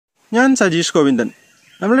ഞാൻ സജീഷ് ഗോവിന്ദൻ.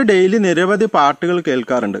 നമ്മൾ ഡെയിലി നിരവധി പാട്ടുകൾ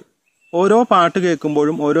കേൾക്കാറുണ്ട്. ഓരോ പാട്ട്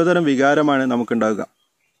കേൾക്കുമ്പോഴും ഓരോ തരം വികാരമാണ് നമുക്കുണ്ടാവുക.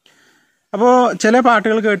 അപ്പോൾ ചില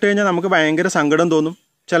പാട്ടുകൾ കേട്ട് കഴിഞ്ഞാൽ നമുക്ക് ഭയങ്കര സങ്കടം തോന്നും,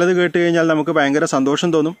 ചിലത് കേട്ട് കഴിഞ്ഞാൽ നമുക്ക് ഭയങ്കര സന്തോഷം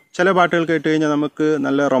തോന്നും, ചില പാട്ടുകൾ കേട്ട് കഴിഞ്ഞാൽ നമുക്ക്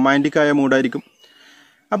നല്ല റൊമാൻറ്റിക്കായ മൂഡായിരിക്കും.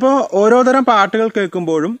 അപ്പോൾ ഓരോ തരം പാട്ടുകൾ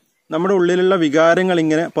കേൾക്കുമ്പോഴും നമ്മുടെ ഉള്ളിലുള്ള വികാരങ്ങൾ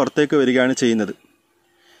ഇങ്ങനെ പുറത്തേക്ക് വരികയാണ് ചെയ്യുന്നത്.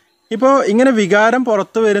 ഇപ്പോൾ ഇങ്ങനെ വികാരം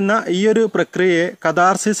പുറത്തു വരുന്ന ഈ ഒരു പ്രക്രിയയെ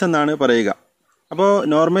കഥാർസിസ് എന്നാണ് പറയുക. അപ്പോൾ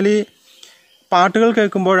നോർമലി പാട്ടുകൾ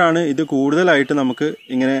കേൾക്കുമ്പോഴാണ് ഇത് കൂടുതലായിട്ട് നമുക്ക്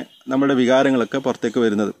ഇങ്ങനെ നമ്മുടെ വികാരങ്ങളൊക്കെ പുറത്തേക്ക്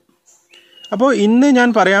വരുന്നത്. അപ്പോൾ ഇന്ന് ഞാൻ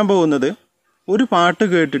പറയാൻ പോകുന്നത്, ഒരു പാട്ട്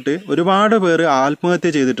കേട്ടിട്ട് ഒരുപാട് പേര് ആത്മഹത്യ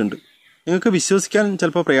ചെയ്തിട്ടുണ്ട്. നിങ്ങൾക്ക് വിശ്വസിക്കാൻ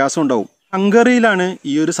ചിലപ്പോൾ പ്രയാസം ഉണ്ടാവും. ഹംഗറിയിലാണ്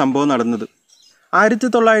ഈ ഒരു സംഭവം നടന്നത്.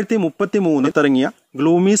 1933 ഇറങ്ങിയ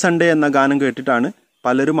ഗ്ലൂമി സൺഡേ എന്ന ഗാനം കേട്ടിട്ടാണ്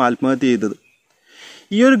പലരും ആത്മഹത്യ ചെയ്തത്.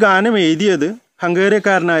 ഈ ഒരു ഗാനം എഴുതിയത്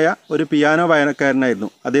ഹംഗേറിയക്കാരനായ ഒരു പിയാനോ വായനക്കാരനായിരുന്നു.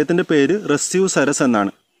 അദ്ദേഹത്തിൻ്റെ പേര് റസ്യൂ സരസ്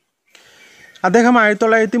എന്നാണ്. അദ്ദേഹം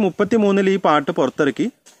 1933 ഈ പാട്ട് പുറത്തിറക്കി.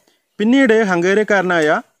 പിന്നീട് ഹംഗേറിയക്കാരനായ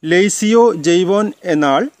ലെയ്സിയോ ജെയ്വോൻ എന്ന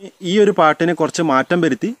ആൾ ഈ ഒരു പാട്ടിനെ കുറച്ച് മാറ്റം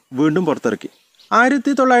വരുത്തി വീണ്ടും പുറത്തിറക്കി.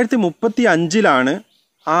 1935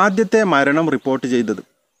 ആദ്യത്തെ മരണം റിപ്പോർട്ട് ചെയ്തത്.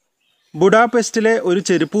 ബുഡാപെസ്റ്റിലെ ഒരു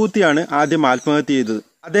ചെരുപ്പൂത്തിയാണ് ആദ്യം ആത്മഹത്യ ചെയ്തത്.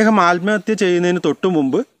 അദ്ദേഹം ആത്മഹത്യ ചെയ്യുന്നതിന് തൊട്ടു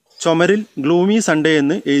മുമ്പ് ചുമരിൽ ഗ്ലൂമി സൺഡേ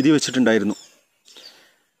എന്ന് എഴുതി വെച്ചിട്ടുണ്ടായിരുന്നു.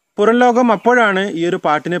 പുറം ലോകം അപ്പോഴാണ് ഈ ഒരു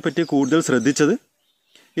പാട്ടിനെ പറ്റി കൂടുതൽ ശ്രദ്ധിച്ചത്.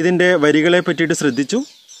 ഇതിൻ്റെ വരികളെ പറ്റിയിട്ട് ശ്രദ്ധിച്ചു,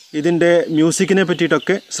 ഇതിൻ്റെ മ്യൂസിക്കിനെ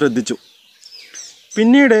പറ്റിയിട്ടൊക്കെ ശ്രദ്ധിച്ചു.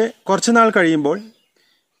 പിന്നീട് കുറച്ച് നാൾ കഴിയുമ്പോൾ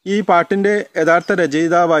ഈ പാട്ടിൻ്റെ യഥാർത്ഥ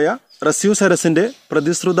രചയിതാവായ റസ്യൂ സരസിൻ്റെ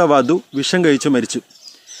പ്രതിശ്രുത വധു വിഷം കഴിച്ചു മരിച്ചു.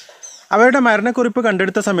 അവരുടെ മരണക്കുറിപ്പ്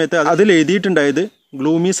കണ്ടെടുത്ത സമയത്ത് അതിൽ എഴുതിയിട്ടുണ്ടായത്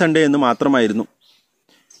ഗ്ലൂമി സൺഡേ എന്ന് മാത്രമായിരുന്നു.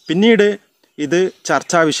 പിന്നീട് ഇത്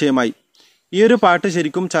ചർച്ചാ വിഷയമായി. ഈ ഒരു പാട്ട്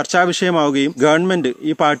ശരിക്കും ചർച്ചാ വിഷയമാവുകയും ഗവൺമെൻറ്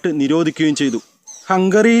ഈ പാട്ട് നിരോധിക്കുകയും ചെയ്തു.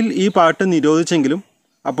 ഹംഗറിയിൽ ഈ പാട്ട് നിരോധിച്ചെങ്കിലും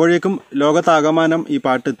അപ്പോഴേക്കും ലോകത്താകമാനം ഈ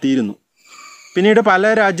പാട്ട് എത്തിയിരുന്നു. പിന്നീട്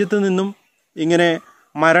പല രാജ്യത്തു നിന്നും ഇങ്ങനെ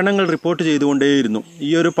മരണങ്ങൾ റിപ്പോർട്ട് ചെയ്തുകൊണ്ടേയിരുന്നു. ഈ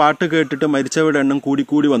ഒരു പാട്ട് കേട്ടിട്ട് മരിച്ചവരുടെ എണ്ണം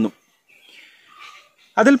കൂടിക്കൂടി വന്നു.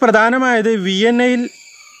 അതിൽ പ്രധാനമായത് വിയന്നയിൽ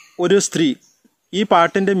ഒരു സ്ത്രീ ഈ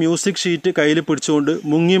പാട്ടിൻ്റെ മ്യൂസിക് ഷീറ്റ് കയ്യിൽ പിടിച്ചുകൊണ്ട്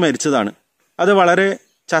മുങ്ങി മരിച്ചതാണ്. അത് വളരെ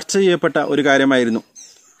ചർച്ച ചെയ്യപ്പെട്ട ഒരു കാര്യമായിരുന്നു.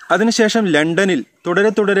 അതിനുശേഷം ലണ്ടനിൽ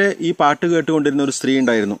തുടരെ ഈ പാട്ട് കേട്ടുകൊണ്ടിരുന്ന ഒരു സ്ത്രീ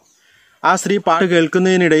ഉണ്ടായിരുന്നു. ആ സ്ത്രീ പാട്ട്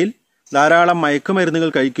കേൾക്കുന്നതിനിടയിൽ ധാരാളം മയക്കുമരുന്നുകൾ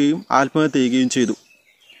കഴിക്കുകയും ആത്മഹത്യ ചെയ്യുകയും ചെയ്തു.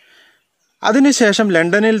 അതിനുശേഷം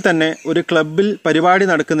ലണ്ടനിൽ തന്നെ ഒരു ക്ലബിൽ പരിപാടി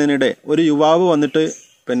നടക്കുന്നതിനിടെ ഒരു യുവാവ് വന്നിട്ട്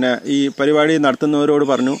ഈ പരിപാടി നടത്തുന്നവരോട്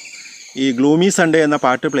പറഞ്ഞു, ഈ ഗ്ലൂമി സൺഡേ എന്ന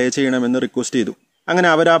പാട്ട് പ്ലേ ചെയ്യണമെന്ന് റിക്വസ്റ്റ് ചെയ്തു. അങ്ങനെ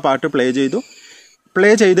അവർ ആ പാട്ട് പ്ലേ ചെയ്തു.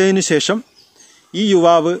 പ്ലേ ചെയ്തതിന് ശേഷം ഈ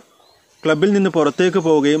യുവാവ് ക്ലബിൽ നിന്ന് പുറത്തേക്ക്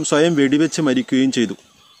പോവുകയും സ്വയം വെടിവെച്ച് മരിക്കുകയും ചെയ്തു.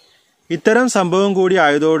 ഇത്തരം സംഭവം കൂടി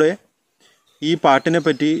ആയതോടെ ഈ പാട്ടിനെ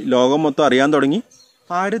പറ്റി ലോകം മൊത്തം അറിയാൻ തുടങ്ങി.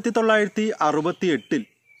 1968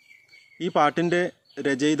 ഈ പാട്ടിൻ്റെ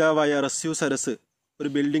രചയിതാവായ റസ്യൂ സരസ് ഒരു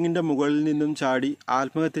ബിൽഡിങ്ങിൻ്റെ മുകളിൽ നിന്നും ചാടി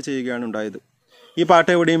ആത്മഹത്യ ചെയ്യുകയാണ് ഉണ്ടായത്. ഈ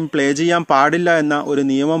പാട്ട് എവിടെയും പ്ലേ ചെയ്യാൻ പാടില്ല എന്ന ഒരു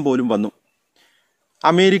നിയമം പോലും വന്നു.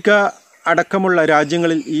 അമേരിക്ക അടക്കമുള്ള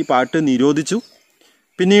രാജ്യങ്ങളിൽ ഈ പാട്ട് നിരോധിച്ചു.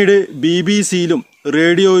 പിന്നീട് BBC-യിലും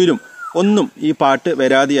റേഡിയോയിലും ഒന്നും ഈ പാട്ട്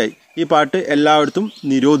വരാതെയായി. ഈ പാട്ട് എല്ലായിടത്തും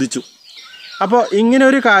നിരോധിച്ചു. അപ്പോൾ ഇങ്ങനെ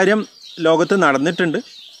ഒരു കാര്യം ലോകത്ത് നടന്നിട്ടുണ്ട്.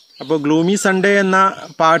 അപ്പോൾ ഗ്ലൂമി സൺഡേ എന്ന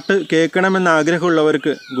പാട്ട് കേൾക്കണമെന്ന്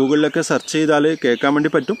ആഗ്രഹമുള്ളവർക്ക് ഗൂഗിളിലൊക്കെ സെർച്ച് ചെയ്താൽ കേൾക്കാൻ വേണ്ടി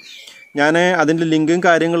പറ്റും. ഞാൻ അതിൻ്റെ ലിങ്കും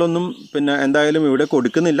കാര്യങ്ങളൊന്നും എന്തായാലും ഇവിടെ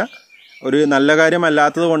കൊടുക്കുന്നില്ല. ഒരു നല്ല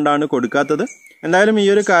കാര്യമല്ലാത്തത് കൊണ്ടാണ് കൊടുക്കാത്തത്. എന്തായാലും ഈ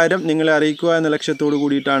ഒരു കാര്യം നിങ്ങളെ അറിയിക്കുക എന്ന ലക്ഷ്യത്തോടു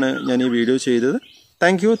കൂടിയിട്ടാണ് ഞാൻ ഈ വീഡിയോ ചെയ്തത്.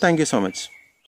 Thank you so much.